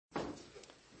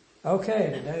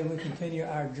Okay, today we continue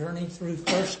our journey through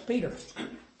 1 Peter.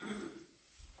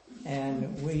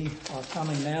 And we are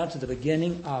coming now to the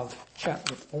beginning of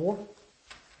chapter 4.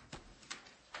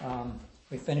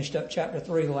 We finished up chapter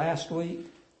 3 last week,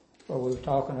 where we were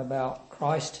talking about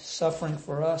Christ suffering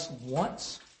for us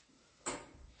once,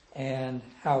 and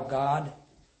how God,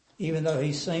 even though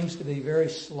he seems to be very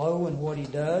slow in what he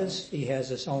does, he has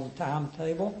his own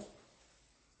timetable.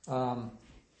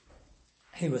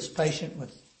 He was patient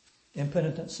with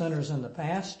impenitent sinners in the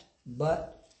past,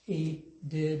 but he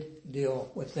did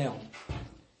deal with them.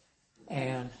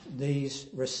 And these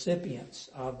recipients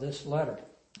of this letter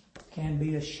can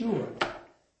be assured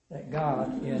that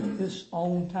God, in his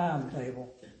own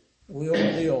timetable, will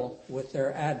deal with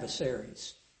their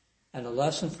adversaries. And the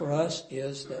lesson for us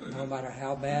is that no matter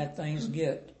how bad things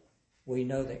get, we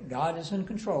know that God is in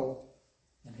control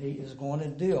and he is going to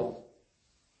deal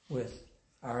with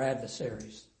our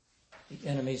adversaries, the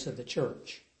enemies of the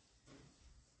church.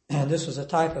 And this was a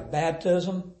type of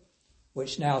baptism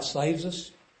which now saves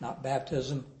us, not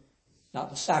baptism,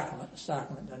 not the sacrament. The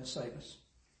sacrament doesn't save us.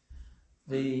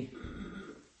 The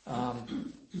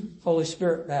Holy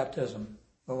Spirit baptism,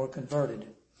 when we're converted,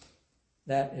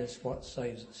 that is what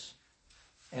saves us.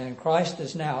 And Christ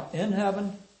is now in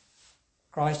heaven.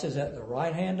 Christ is at the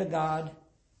right hand of God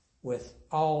with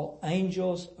all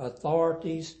angels,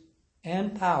 authorities,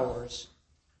 and powers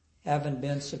having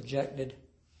been subjected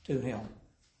to him.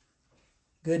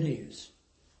 Good news.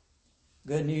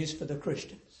 Good news for the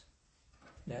Christians.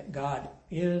 That God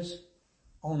is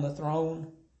on the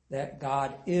throne, that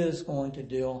God is going to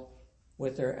deal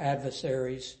with their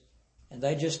adversaries, and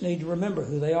they just need to remember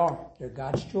who they are. They're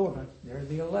God's children. They're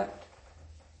the elect.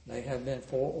 They have been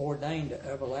foreordained to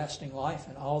everlasting life,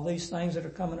 and all these things that are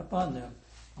coming upon them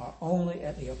are only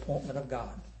at the appointment of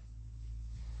God.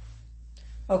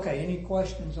 Okay, any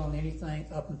questions on anything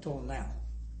up until now?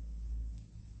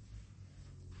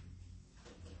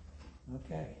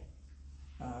 Okay.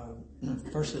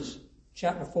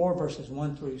 Chapter 4, verses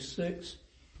 1 through 6.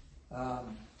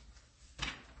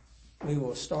 We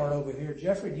will start over here.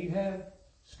 Jeffrey, do you have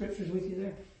scriptures with you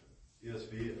there? Yes,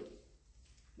 we do.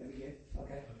 There we go.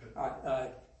 Okay. All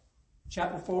right.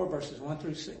 Chapter 4, verses 1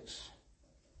 through 6.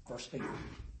 1 Peter.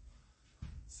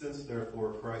 Since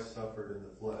therefore Christ suffered in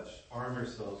the flesh, arm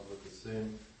yourselves with the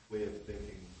same way of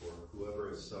thinking, for whoever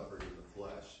has suffered in the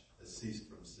flesh has ceased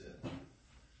from sin,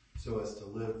 so as to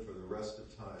live for the rest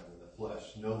of time in the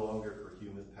flesh, no longer for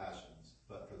human passions,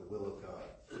 but for the will of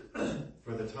God.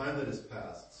 For the time that is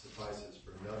past suffices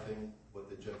for nothing what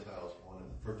the Gentiles wanted,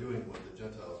 for doing what the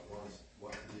Gentiles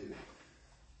want to do,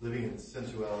 living in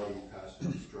sensuality,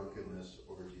 passions, drunkenness,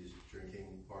 orgies,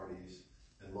 drinking, parties,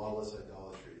 and lawless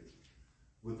idolatry.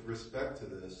 With respect to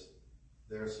this,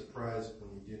 they are surprised when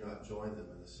you do not join them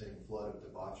in the same flood of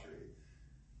debauchery,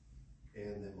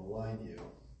 and they malign you.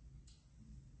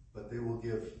 But they will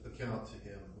give account to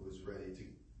him who is ready to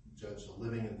judge the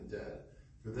living and the dead.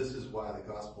 For this is why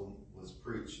the gospel was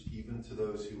preached, even to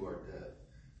those who are dead,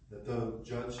 that though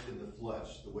judged in the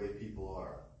flesh the way people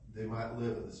are, they might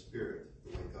live in the spirit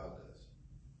the way God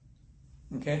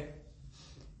does. Okay.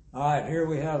 All right, here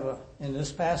we have, in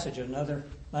this passage, another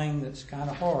thing that's kind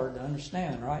of hard to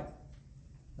understand, right?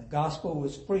 The gospel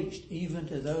was preached even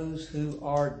to those who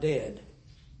are dead.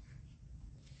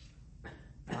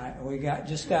 All right, we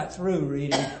just got through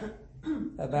reading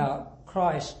about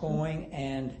Christ going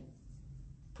and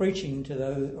preaching to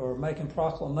those, or making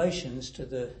proclamations to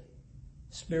the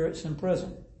spirits in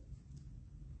prison.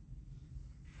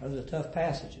 Those are tough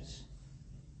passages.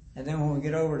 And then when we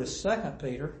get over to 2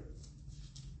 Peter,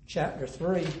 chapter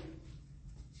 3,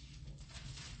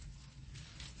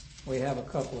 we have a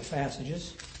couple of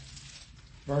passages.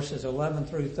 Verses 11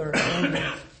 through 13.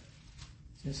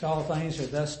 Since all things are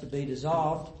thus to be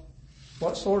dissolved,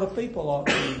 what sort of people ought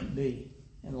we be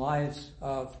in lives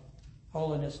of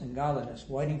holiness and godliness,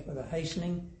 waiting for the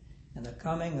hastening and the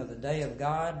coming of the day of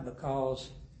God, because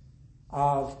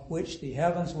of which the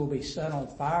heavens will be set on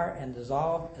fire and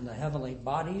dissolved, and the heavenly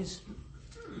bodies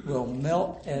will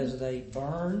melt as they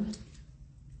burn.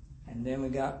 And then we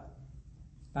got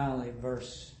finally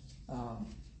verse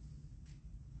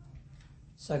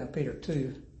 2 Peter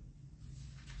 2,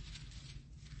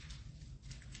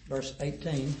 verse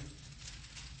 18,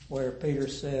 where Peter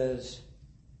says,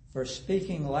 for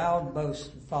speaking loud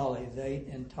boast and folly, they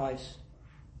entice,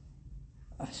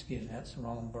 excuse me, that's the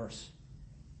wrong verse.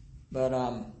 But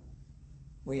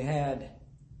we had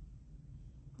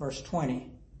verse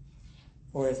 20,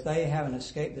 for if they haven't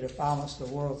escaped the defilements of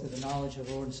the world through the knowledge of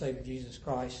the Lord and Savior Jesus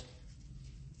Christ,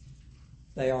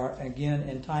 they are again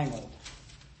entangled.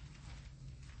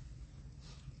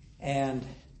 And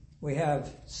we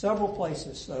have several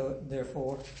places, so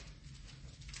therefore,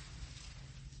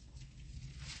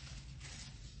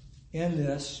 in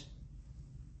this,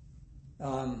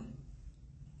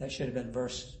 that should have been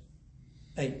verse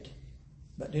 8.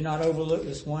 But do not overlook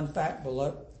this one fact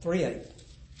below 3:8,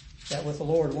 that with the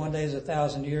Lord 1 day is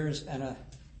 1,000 years, and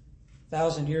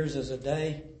 1,000 years is a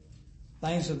day.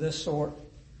 Things of this sort.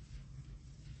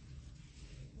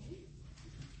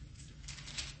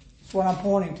 So what I'm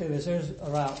pointing to is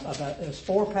there's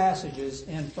 4 passages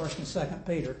in 1st and 2nd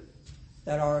Peter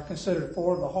that are considered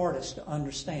 4 of the hardest to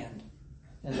understand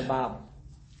in the Bible.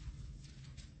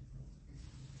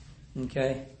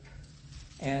 Okay?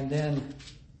 And then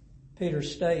Peter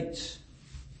states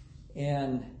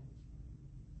in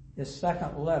his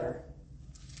second letter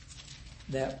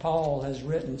that Paul has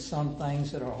written some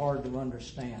things that are hard to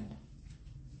understand.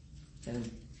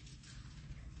 In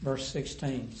verse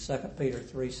 16, 2 Peter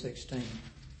 3:16.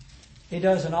 He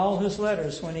does in all his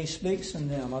letters when he speaks in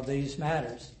them of these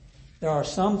matters. There are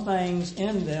some things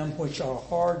in them which are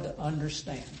hard to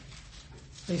understand.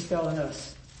 He's telling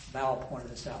us, Val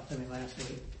pointed this out to me last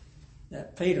week,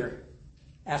 that Peter,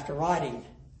 after writing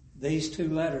these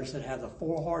 2 letters that have the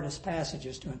 4 hardest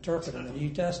passages to interpret in the New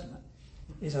Testament,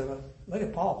 he said, look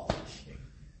at Paul.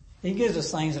 He gives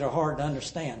us things that are hard to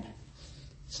understand.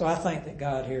 So I think that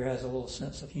God here has a little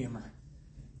sense of humor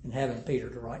in having Peter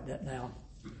to write that down.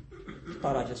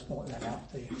 Thought I'd just point that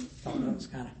out to you. Thought that was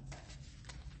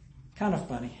kind of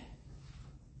funny.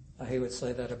 He would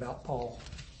say that about Paul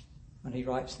when he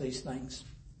writes these things.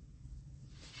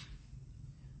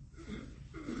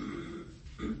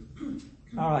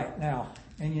 All right, now,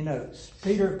 in your notes,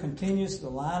 Peter continues the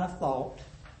line of thought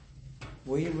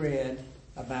we read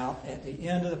about at the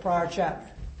end of the prior chapter.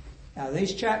 Now,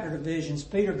 these chapter divisions,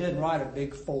 Peter didn't write a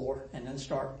big 4 and then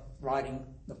start writing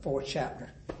the 4th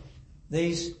chapter.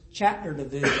 These chapter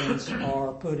divisions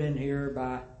are put in here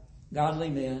by godly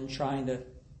men trying to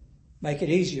make it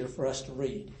easier for us to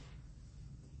read.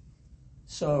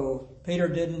 So, Peter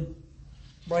didn't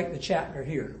break the chapter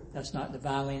here. That's not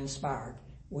divinely inspired.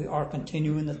 We are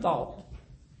continuing the thought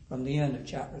from the end of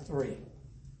chapter 3.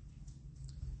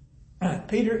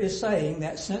 Peter is saying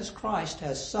that since Christ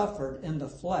has suffered in the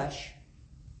flesh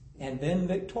and been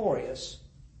victorious,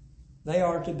 they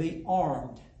are to be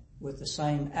armed with the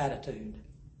same attitude.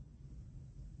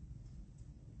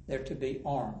 They're to be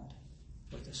armed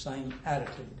with the same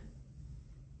attitude.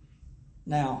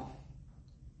 Now,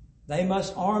 they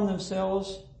must arm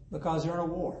themselves because they're in a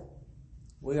war.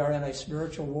 We are in a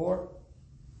spiritual war,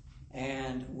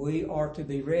 and we are to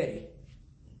be ready.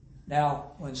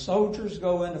 Now, when soldiers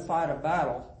go in to fight a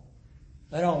battle,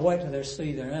 they don't wait till they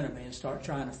see their enemy and start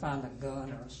trying to find a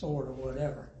gun or a sword or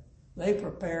whatever. They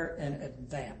prepare in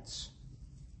advance.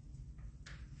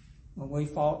 When we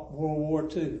fought World War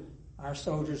II, our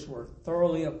soldiers were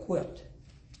thoroughly equipped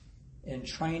in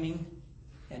training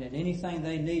and in anything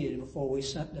they needed before we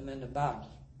sent them into battle.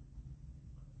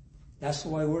 That's the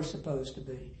way we're supposed to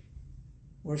be.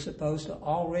 We're supposed to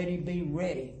already be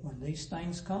ready when these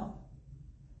things come.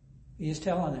 He is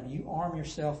telling them, you arm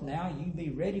yourself now, you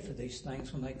be ready for these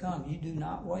things when they come. You do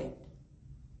not wait.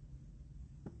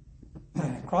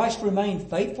 Christ remained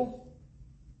faithful.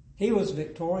 He was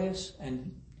victorious,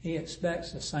 and he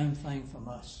expects the same thing from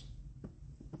us.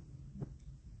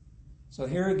 So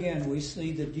here again we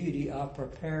see the duty of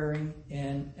preparing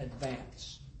in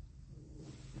advance.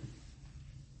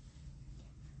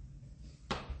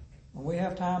 When we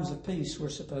have times of peace, we're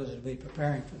supposed to be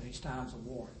preparing for these times of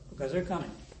war, because they're coming.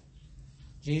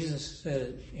 Jesus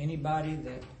said, anybody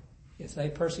that, if they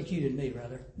persecuted me,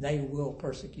 rather, they will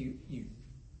persecute you.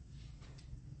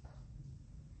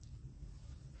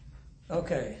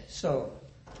 Okay, so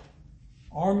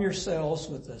arm yourselves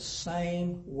with the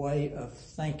same way of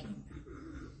thinking.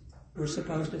 We're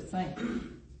supposed to think.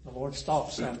 The Lord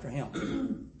stalks after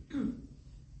him.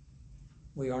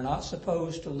 We are not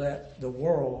supposed to let the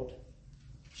world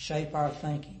shape our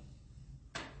thinking.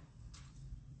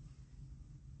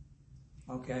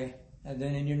 Okay, and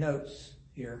then in your notes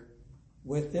here,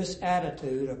 with this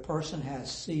attitude, a person has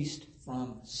ceased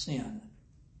from sin.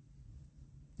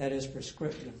 That is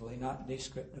prescriptively, not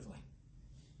descriptively.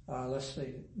 Let's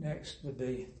see, next would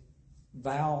be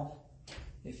Val.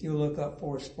 If you look up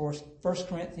for us, 1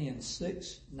 Corinthians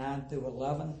 6, 9 through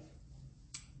 11.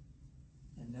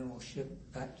 And then we'll shift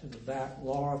back to the back.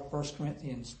 Laura, 1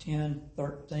 Corinthians 10,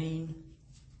 13.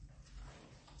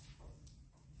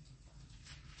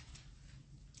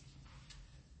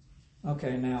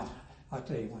 Okay, now, I'll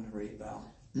tell you when to read,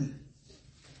 Val.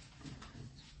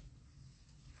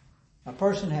 A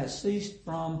person has ceased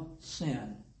from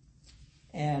sin.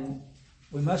 And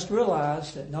we must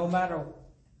realize that no matter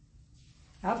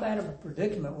how bad of a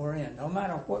predicament we're in, no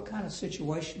matter what kind of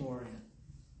situation we're in,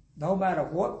 no matter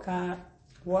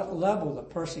what level the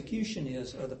persecution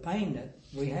is or the pain that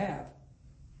we have,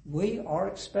 we are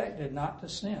expected not to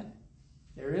sin.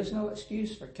 There is no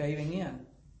excuse for caving in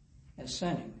and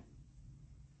sinning.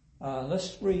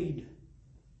 Let's read.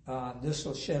 This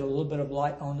will shed a little bit of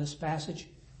light on this passage.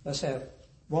 Let's have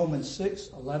Romans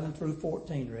 6:11 through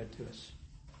 14 read to us.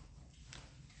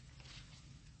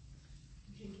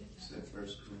 Is that 1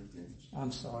 Corinthians?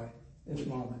 I'm sorry. It's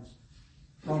Romans.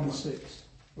 Romans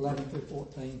 6:11 through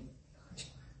 14.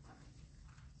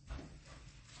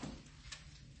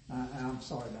 I'm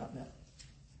sorry about that.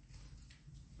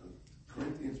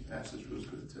 Corinthians passage was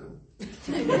good too.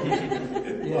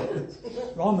 Yeah.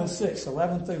 Romans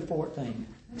 6:11 through 14.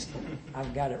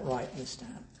 I've got it right this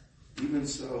time. Even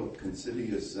so, consider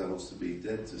yourselves to be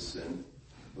dead to sin,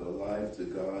 but alive to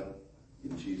God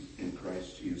in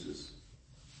Christ Jesus.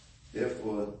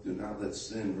 Therefore, do not let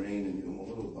sin reign in your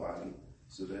mortal body,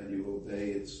 so that you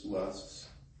obey its lusts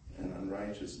and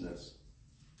unrighteousness.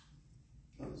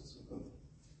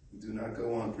 Do not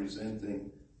go on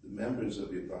presenting the members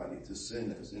of your body to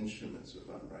sin as instruments of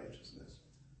unrighteousness,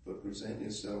 but present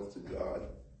yourself to God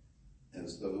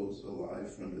as those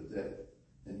alive from the dead,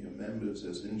 and your members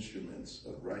as instruments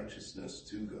of righteousness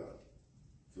to God.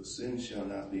 For sin shall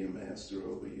not be a master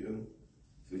over you,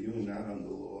 for you are not under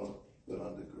law, but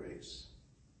under grace.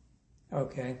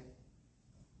 Okay.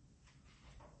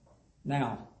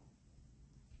 Now,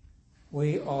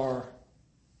 we are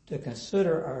to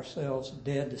consider ourselves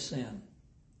dead to sin.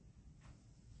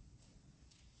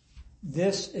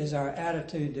 This is our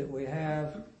attitude that we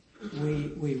have.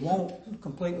 We won't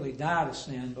completely die to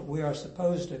sin, but we are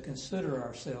supposed to consider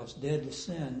ourselves dead to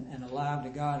sin and alive to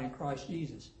God in Christ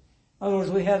Jesus. In other words,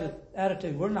 we have the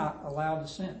attitude we're not allowed to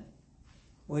sin.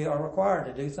 We are required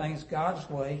to do things God's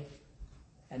way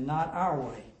and not our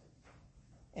way.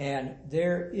 And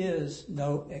there is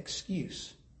no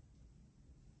excuse.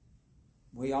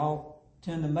 We all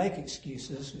tend to make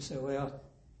excuses. We say, well,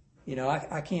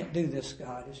 I can't do this,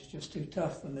 God. It's just too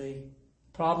tough for me.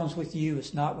 Problems with you,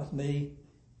 it's not with me.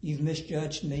 You've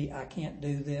misjudged me. I can't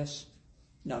do this.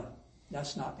 No,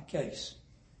 that's not the case.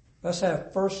 Let's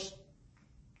have 1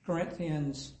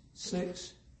 Corinthians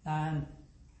 6:9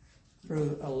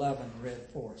 through 11 read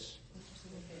for us.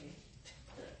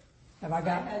 Have I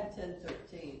got? I had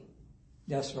 10:13.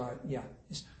 That's right. Yeah.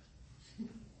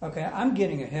 Okay, I'm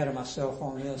getting ahead of myself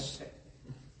on this.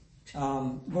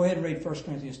 Go ahead and read 1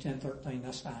 Corinthians 10:13.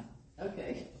 That's fine.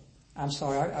 Okay. I'm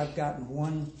sorry, I've gotten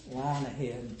one line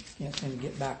ahead. Can't seem to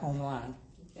get back on the line.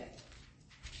 Okay.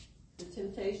 The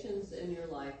temptations in your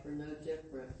life are no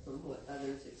different from what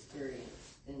others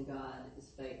experience, and God is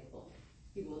faithful.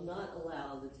 He will not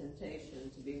allow the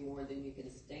temptation to be more than you can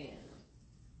stand.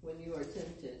 When you are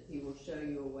tempted, He will show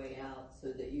you a way out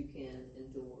so that you can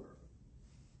endure.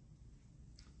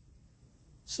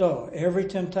 So, every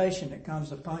temptation that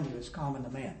comes upon you is common to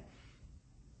man.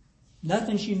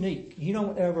 Nothing's unique. You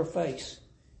don't ever face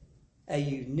a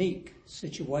unique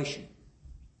situation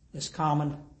that's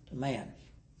common to man.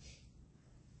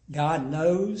 God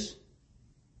knows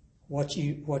what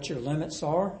your limits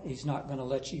are. He's not going to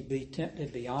let you be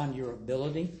tempted beyond your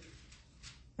ability.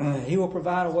 He will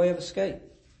provide a way of escape.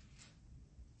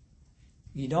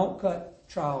 You don't cut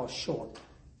trials short.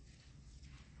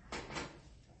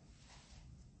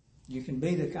 You can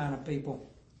be the kind of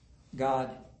people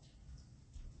God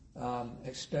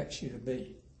expects you to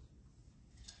be.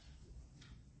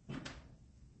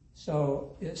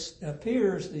 So it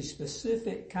appears the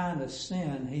specific kind of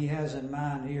sin He has in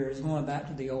mind here is going back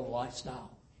to the old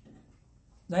lifestyle.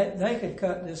 They could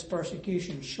cut this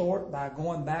persecution short by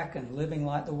going back and living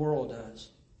like the world does,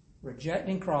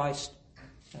 rejecting Christ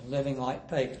and living like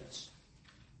pagans.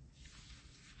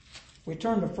 We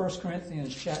turn to 1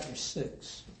 Corinthians chapter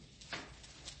 6.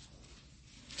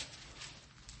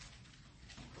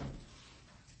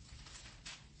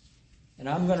 And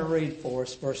I'm going to read for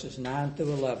us verses 9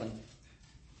 through 11.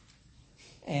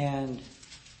 And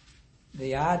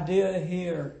the idea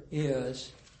here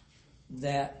is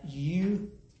that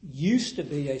you used to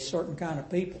be a certain kind of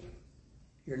people.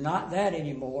 You're not that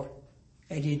anymore.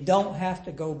 And you don't have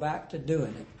to go back to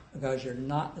doing it because you're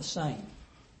not the same.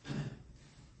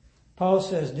 Paul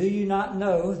says, do you not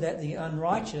know that the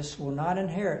unrighteous will not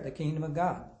inherit the kingdom of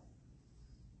God?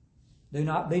 Do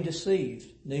not be deceived.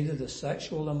 Neither the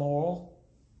sexual immoral,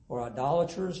 or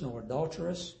idolaters, nor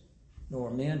adulterers, nor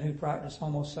men who practice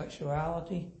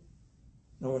homosexuality,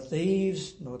 nor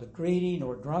thieves, nor the greedy,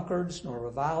 nor drunkards, nor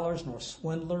revilers, nor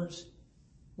swindlers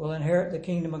will inherit the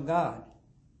kingdom of God.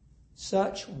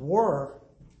 such were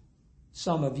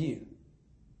some of you.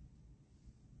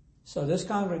 So this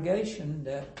congregation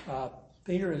that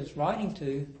Peter is writing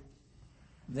to,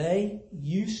 they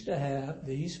used to have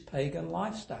these pagan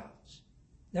lifestyles.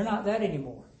 They're not that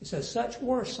anymore. It says, such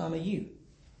were some of you.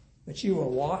 But you were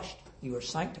washed, you were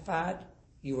sanctified,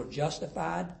 you were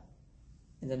justified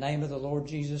in the name of the Lord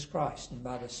Jesus Christ and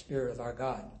by the Spirit of our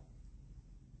God.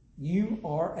 You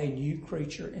are a new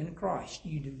creature in Christ.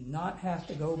 You do not have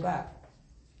to go back.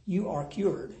 You are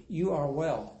cured. You are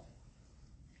well.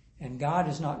 And God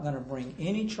is not going to bring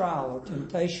any trial or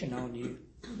temptation on you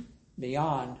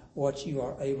beyond what you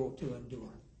are able to endure.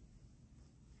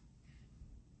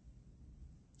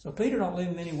 So Peter don't leave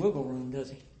him any wiggle room,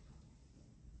 does he?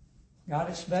 God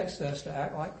expects us to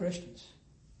act like Christians,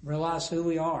 realize who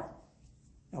we are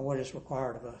and what is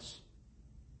required of us.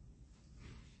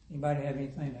 Anybody have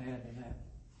anything to add to that?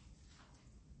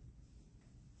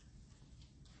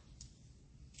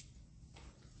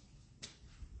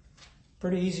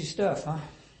 Pretty easy stuff, huh?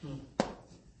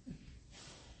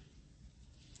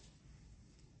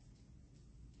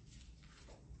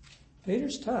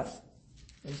 Peter's tough.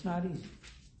 It's not easy.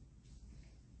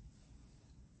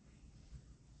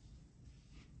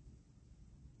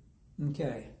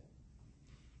 Okay.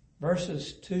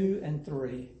 Verses 2 and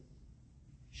 3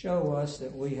 show us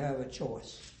that we have a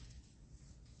choice.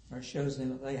 Or it shows them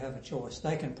that they have a choice.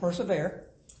 They can persevere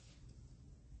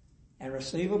and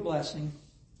receive a blessing,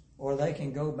 or they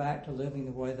can go back to living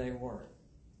the way they were.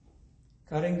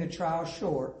 Cutting the trial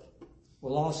short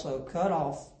will also cut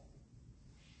off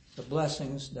the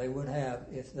blessings they would have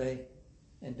if they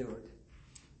endured.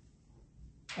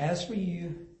 As for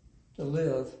you to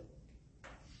live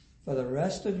for the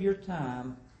rest of your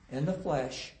time in the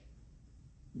flesh,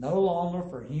 no longer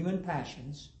for human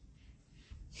passions,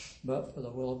 but for the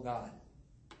will of God.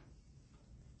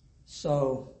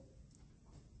 So,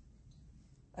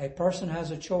 a person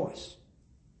has a choice.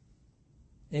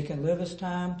 He can live his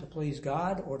time to please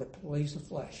God or to please the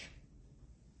flesh.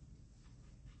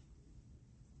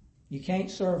 You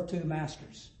can't serve two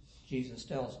masters, Jesus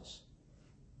tells us.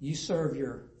 You serve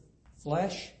your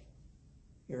flesh,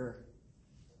 your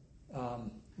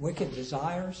wicked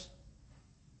desires,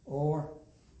 or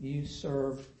you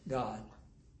serve God.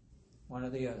 One or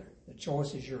the other. The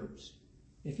choice is yours.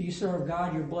 If you serve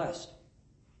God, you're blessed.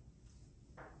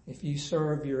 If you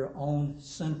serve your own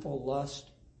sinful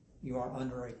lust, you are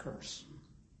under a curse.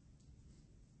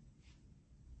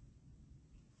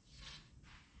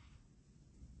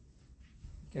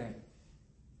 Okay.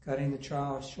 Cutting the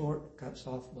trial short cuts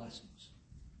off blessings.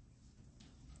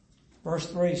 Verse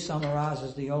 3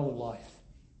 summarizes the old life.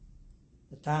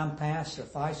 The time past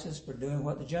suffices for doing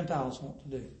what the Gentiles want to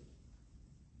do.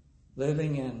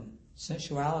 Living in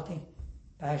sensuality,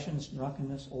 passions,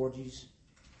 drunkenness, orgies,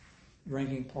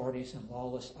 drinking parties, and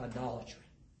lawless idolatry.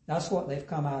 That's what they've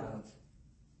come out of.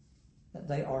 That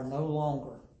they are no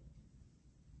longer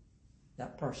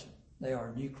that person. They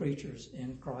are new creatures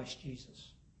in Christ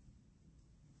Jesus.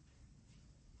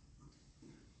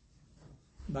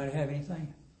 Anybody have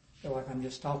anything? I feel like I'm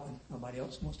just talking. Nobody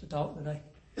else wants to talk today.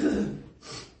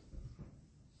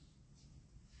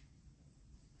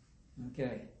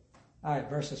 Okay. All right,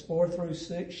 verses 4 through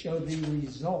 6 show the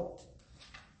result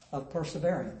of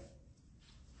persevering,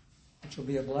 which will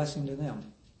be a blessing to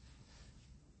them.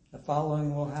 The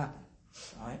following will happen.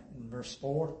 All right, in verse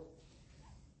 4,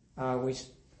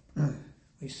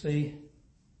 we see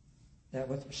that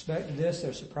with respect to this,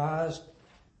 they're surprised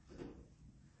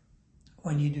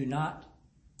when you do not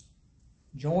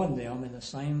join them in the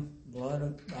same flood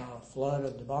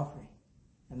of debauchery,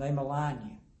 and they malign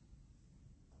you.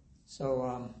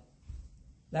 So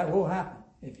that will happen.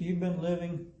 If you've been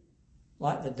living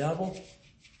like the devil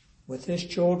with his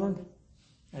children,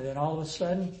 and then all of a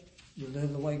sudden you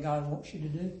live the way God wants you to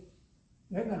do,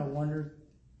 they're going to wonder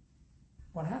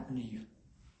what happened to you.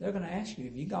 They're going to ask you,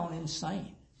 have you gone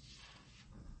insane?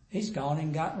 He's gone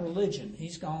and gotten religion.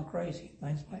 He's gone crazy.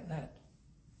 Things like that.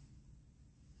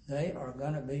 They are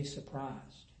going to be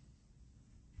surprised.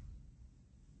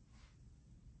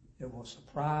 It will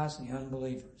surprise the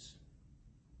unbelievers.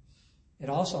 It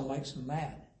also makes them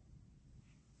mad.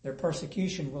 Their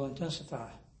persecution will intensify.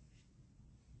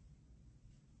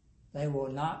 They will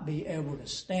not be able to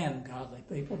stand godly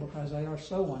people because they are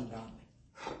so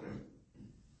ungodly.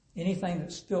 Anything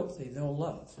that's filthy, they'll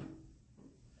love.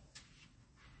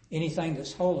 Anything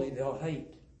that's holy, they'll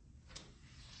hate.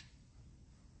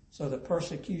 So the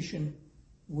persecution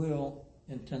will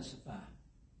intensify.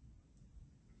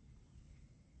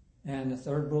 And the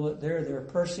third bullet there, their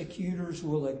persecutors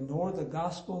will ignore the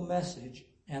gospel message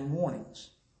and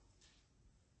warnings.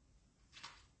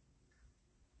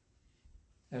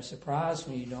 They're surprised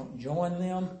when you don't join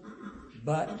them,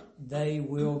 but they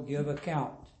will give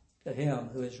account to him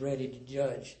who is ready to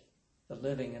judge the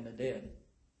living and the dead.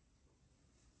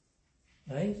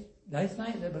 They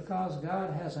think that because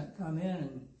God hasn't come in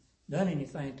and done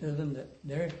anything to them that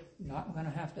they're not going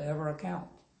to have to ever account.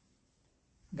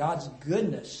 God's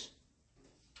goodness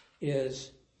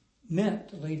is meant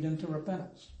to lead them to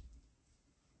repentance.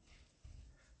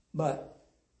 But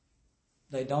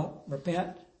they don't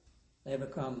repent, they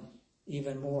become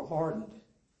even more hardened.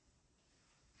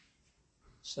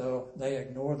 So they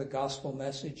ignore the gospel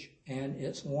message and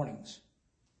its warnings.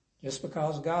 Just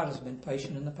because God has been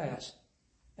patient in the past,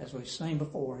 as we've seen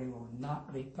before, he will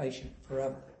not be patient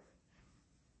forever.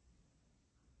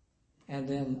 And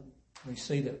then we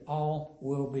see that all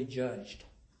will be judged.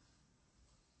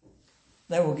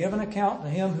 They will give an account to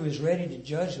him who is ready to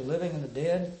judge the living and the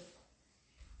dead.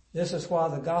 This is why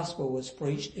the gospel was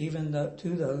preached even to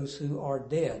those who are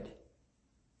dead,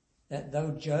 that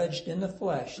though judged in the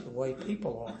flesh the way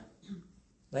people are,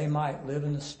 they might live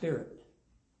in the spirit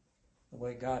the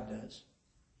way God does.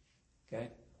 Okay?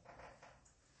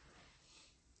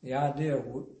 The idea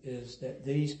is that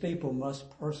these people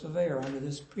must persevere under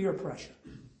this peer pressure.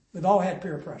 We've all had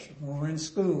peer pressure. When we were in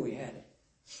school, we had it.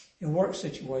 In work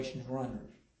situations, we're under it.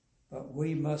 But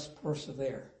we must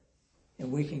persevere.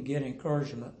 And we can get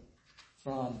encouragement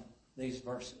from these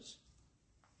verses.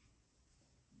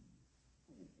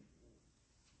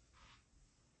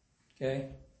 Okay?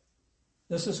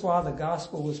 This is why the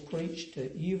gospel was preached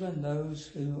to even those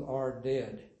who are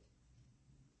dead.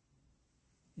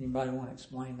 Anybody want to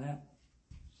explain that?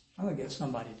 I'm going to get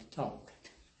somebody to talk.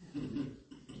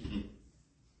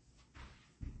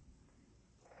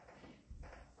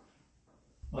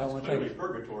 Well, it's clearly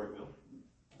purgatory, Bill.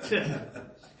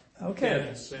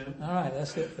 Okay. All right,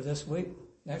 that's it for this week.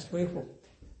 Next week,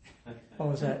 what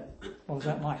was that? What was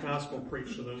that, Mike? Gospel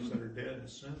preached to those that are dead in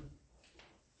sin.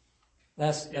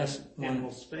 That's and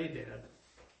will stay dead.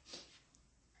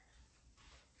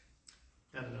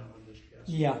 I don't know, I'm just guessing.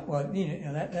 Yeah, well,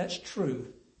 that's true.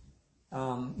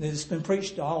 It's been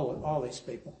preached to all these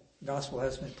people. The gospel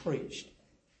has been preached.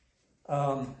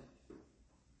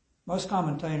 Most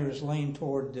commentators lean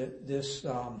toward this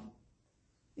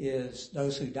is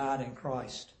those who died in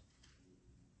Christ.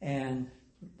 And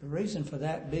the reason for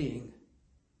that being,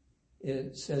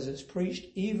 it says it's preached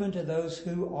even to those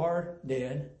who are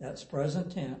dead, that's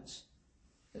present tense,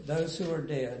 those who are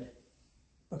dead,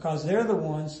 because they're the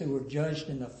ones who were judged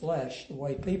in the flesh the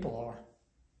way people are.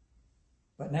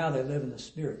 But now they live in the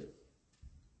spirit.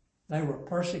 They were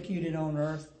persecuted on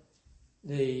earth.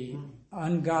 The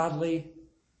ungodly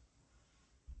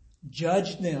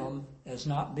judged them as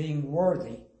not being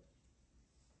worthy.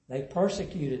 They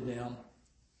persecuted them.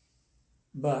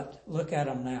 But look at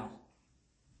them now.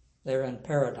 They're in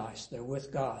paradise. They're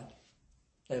with God.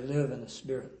 They live in the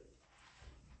spirit.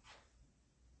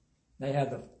 They have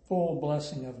the full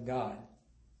blessing of God.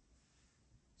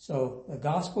 So the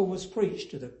gospel was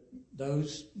preached to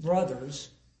those brothers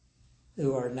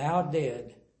who are now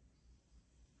dead.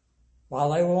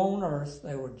 While they were on earth,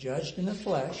 they were judged in the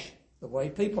flesh, the way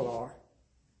people are.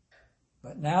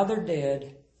 But now they're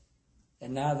dead,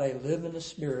 and now they live in the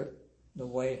spirit the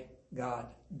way God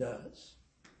does.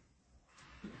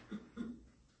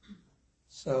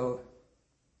 So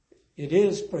it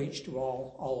is preached to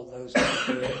all of those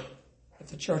who are dead. If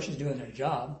the church is doing their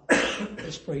job,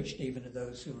 it's preached even to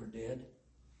those who are dead.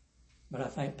 But I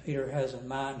think Peter has in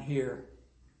mind here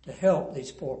to help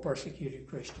these poor persecuted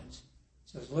Christians.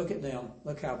 He says, look at them.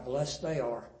 Look how blessed they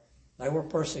are. They were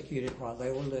persecuted while they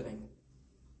were living.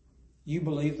 You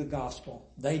believe the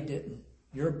gospel. They didn't.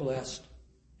 You're blessed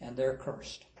and they're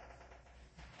cursed.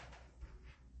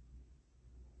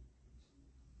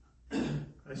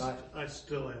 I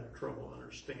still have trouble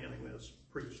understanding this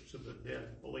preached to the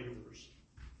dead believers.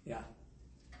 Yeah.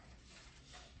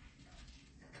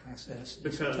 Like I said,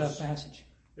 it's a tough passage.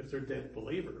 If they're dead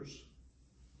believers,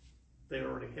 they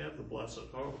already have the blessed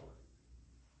hope.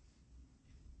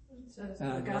 It says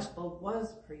the gospel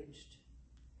was preached,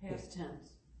 past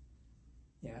tense.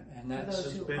 Yeah, and that's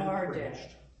those who been are preached.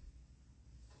 dead.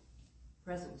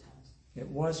 Present tense. It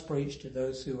was preached to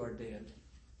those who are dead.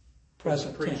 It was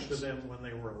Present preached tense. to them when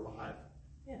they were alive.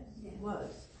 Yes, it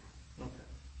was. Okay.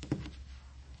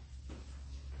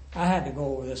 I had to go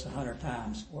over this 100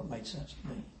 times before it made sense to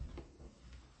me.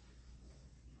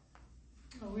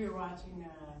 Well, we were watching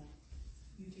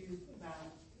YouTube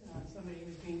about somebody who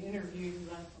was being interviewed who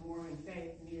left the Mormon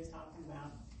faith, and he was talking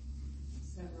about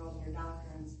several of their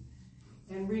doctrines.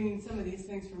 And reading some of these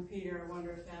things from Peter, I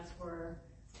wonder if that's where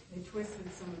they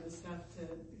twisted some of the stuff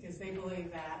because they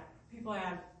believe that people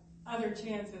have other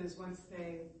chances once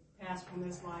they pass from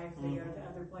this life. They go to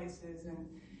other places and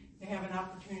they have an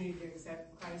opportunity to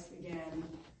accept Christ again.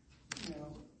 You know,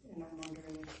 and I'm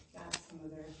wondering if that's some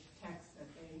of their texts that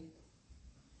they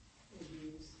would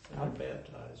use. They're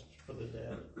baptized for the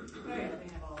dead. Oh yeah, they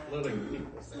have all that. Letting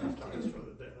people baptized for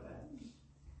the dead.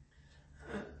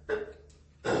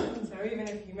 So even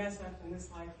if you mess up in this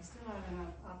life, you still have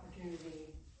enough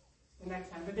opportunity the next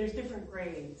time. But there's different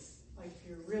grades. Like if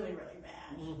you're really, really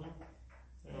bad,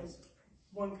 there's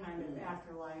one kind of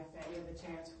afterlife that you have a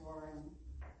chance for, and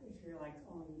if you're like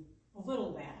only a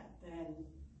little bad, then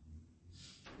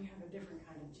you have a different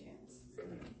kind of chance.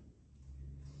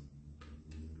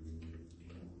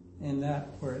 In that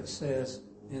where it says,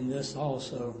 in this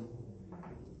also,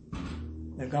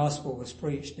 the gospel was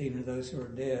preached even to those who are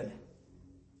dead.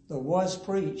 The was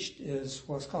preached is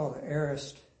what's called the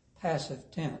aorist passive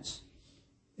tense.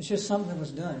 It's just something that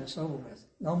was done. It's over with.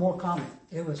 No more comment.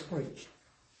 It was preached.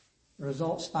 The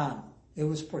result's final. It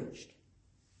was preached.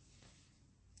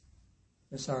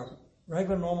 It's our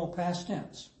regular normal past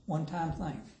tense, one-time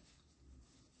thing.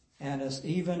 And it's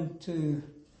even to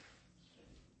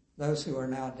those who are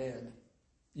now dead.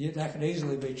 That could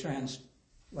easily be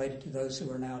translated to those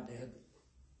who are now dead.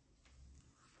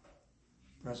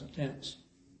 Present tense.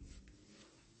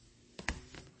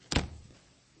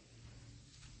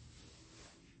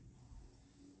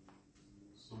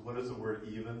 So what does the word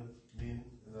even mean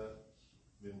in that?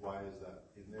 I mean, why is that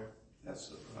in there? That's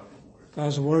the problem word.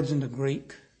 Because the word's in the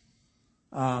Greek.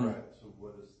 Right, so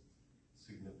what is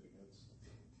significance?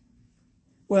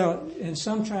 Well, in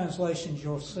some translations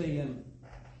you'll see, and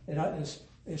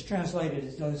it's translated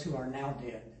as those who are now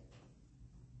dead.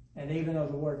 And even though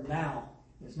the word now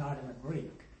is not in the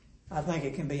Greek, I think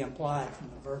it can be implied from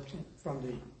the verb,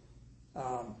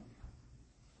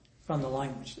 from the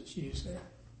language that's used there.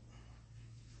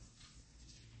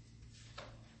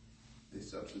 They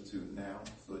substitute now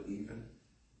for even.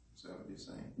 Is that what you're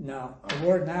saying? No, the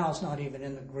word now is not even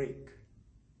in the Greek.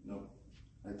 No.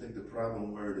 I think the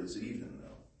problem word is even,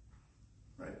 though.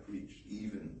 Right? Preached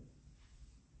even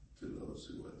to those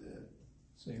who are dead.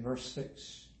 See, verse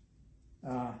 6.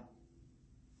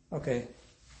 Okay.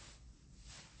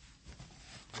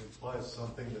 It implies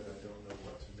something that I don't know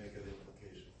what to make of the implication.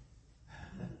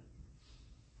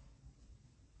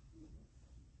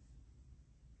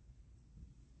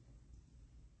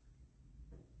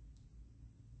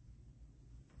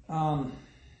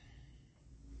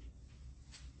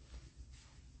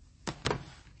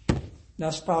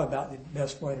 That's probably about the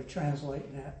best way to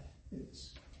translate that.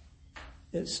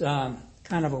 It's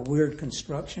kind of a weird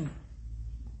construction.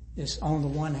 It's on the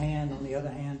one hand, on the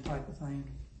other hand type of thing.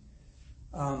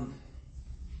 I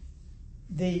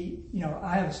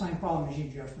have the same problem as you,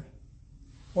 Jeffrey.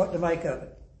 What to make of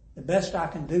it? The best I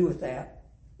can do with that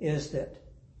is that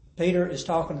Peter is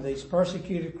talking to these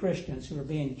persecuted Christians who are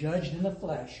being judged in the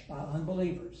flesh by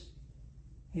unbelievers.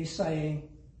 He's saying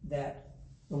that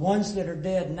the ones that are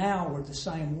dead now were the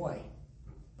same way,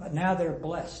 but now they're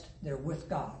blessed. They're with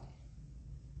God.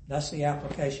 That's the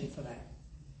application for that.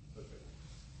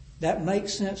 That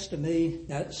makes sense to me.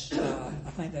 That's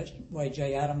I think that's the way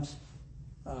J. Adams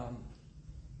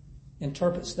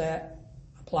interprets that,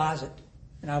 applies it,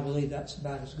 and I believe that's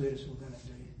about as good as we're going to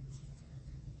do.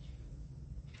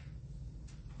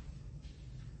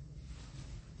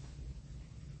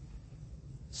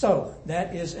 So,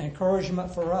 that is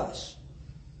encouragement for us.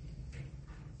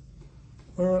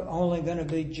 We're only going to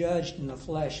be judged in the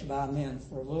flesh by men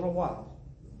for a little while.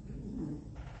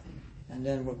 And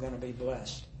then we're going to be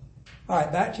blessed. All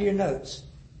right, back to your notes.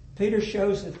 Peter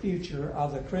shows the future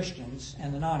of the Christians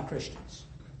and the non-Christians.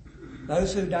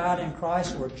 Those who died in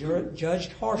Christ were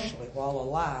judged harshly while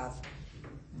alive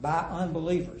by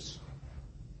unbelievers.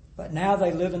 But now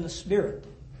they live in the Spirit.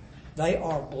 They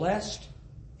are blessed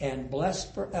and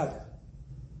blessed forever.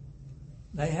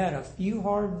 They had a few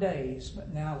hard days,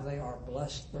 but now they are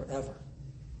blessed forever.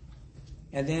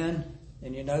 And then,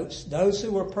 in your notes, those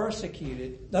who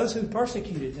persecuted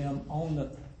them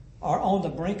are on the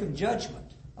brink of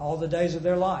judgment all the days of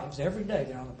their lives. Every day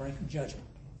they're on the brink of judgment.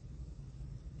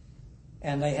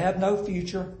 And they have no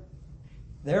future.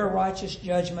 Their righteous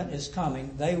judgment is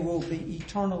coming. They will be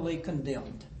eternally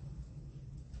condemned.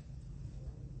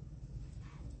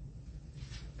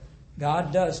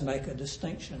 God does make a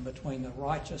distinction between the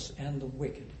righteous and the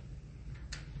wicked.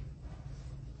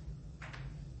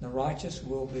 The righteous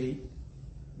will be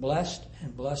blessed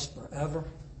and blessed forever.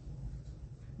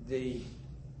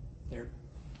 Their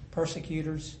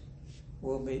persecutors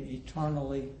will be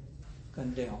eternally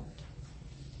condemned.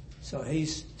 So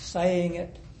he's saying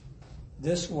it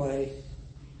this way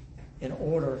in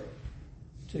order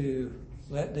to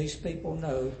let these people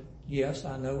know, yes,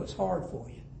 I know it's hard for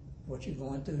you, what you're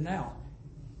going through now,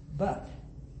 but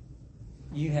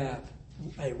you have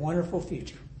a wonderful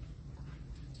future.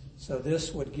 So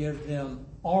this would give them,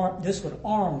 this would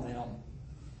arm them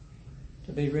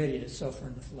to be ready to suffer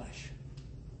in the flesh.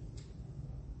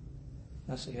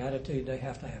 That's the attitude they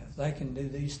have to have. If they can do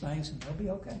these things, and they'll be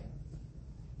okay.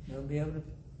 They'll be able to,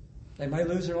 they may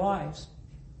lose their lives,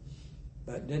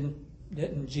 but didn't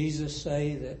Jesus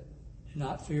say that do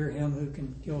not fear him who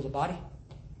can kill the body,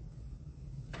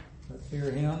 but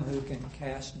fear him who can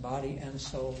cast body and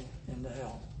soul into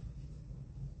hell?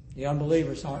 The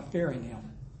unbelievers aren't fearing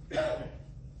him.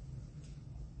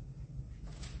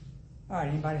 All right,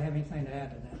 anybody have anything to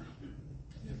add to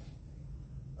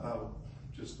that?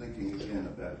 Just thinking again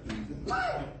about even.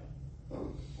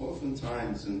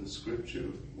 Oftentimes in the scripture,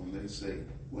 when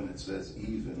it says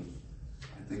even,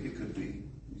 I think it could be,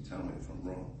 you tell me if I'm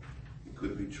wrong, it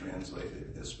could be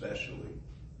translated especially,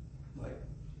 like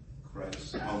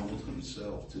Christ humbled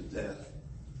himself to death,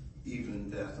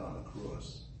 even death on a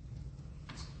cross,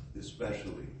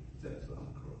 especially death on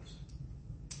a cross.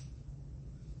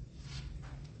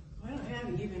 I don't have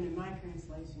even in my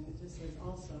translation. It just says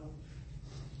also.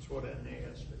 That's what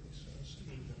NASB says,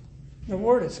 even. The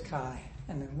word is kai,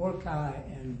 and the word kai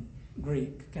in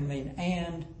Greek can mean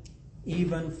and,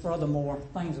 even, furthermore,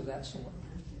 things of that sort.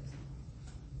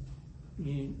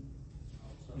 The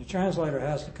translator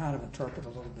has to kind of interpret a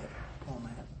little bit on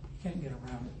that. You can't get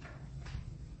around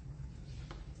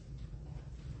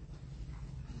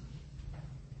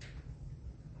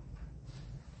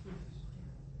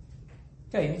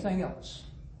it. Okay, anything else?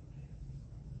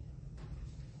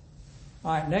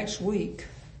 All right, next week,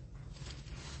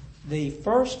 the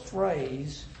first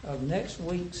phrase of next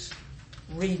week's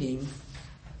reading,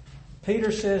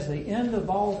 Peter says the end of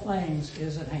all things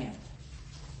is at hand.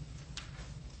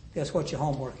 Guess what your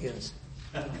homework is?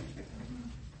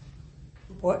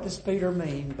 What does Peter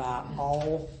mean by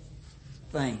all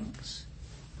things?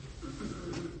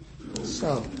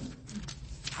 So,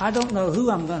 I don't know who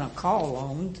I'm going to call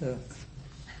on to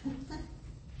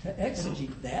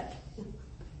exegete that.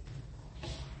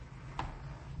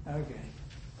 Okay.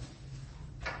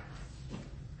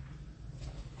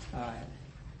 All right.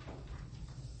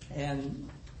 And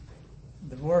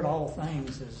the word all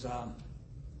things is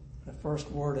the first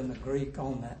word in the Greek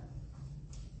on that,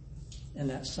 in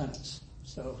that sentence.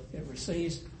 So it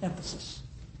receives emphasis.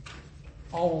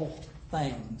 All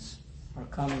things are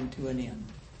coming to an end.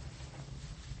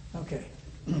 Okay.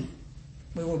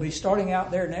 We will be starting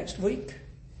out there next week.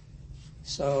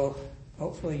 So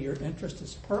hopefully your interest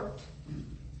is perked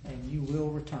and you will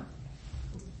return.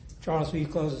 Charles, will you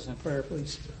close us in prayer,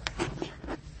 please?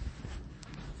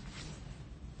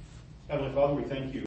 Heavenly Father, we thank you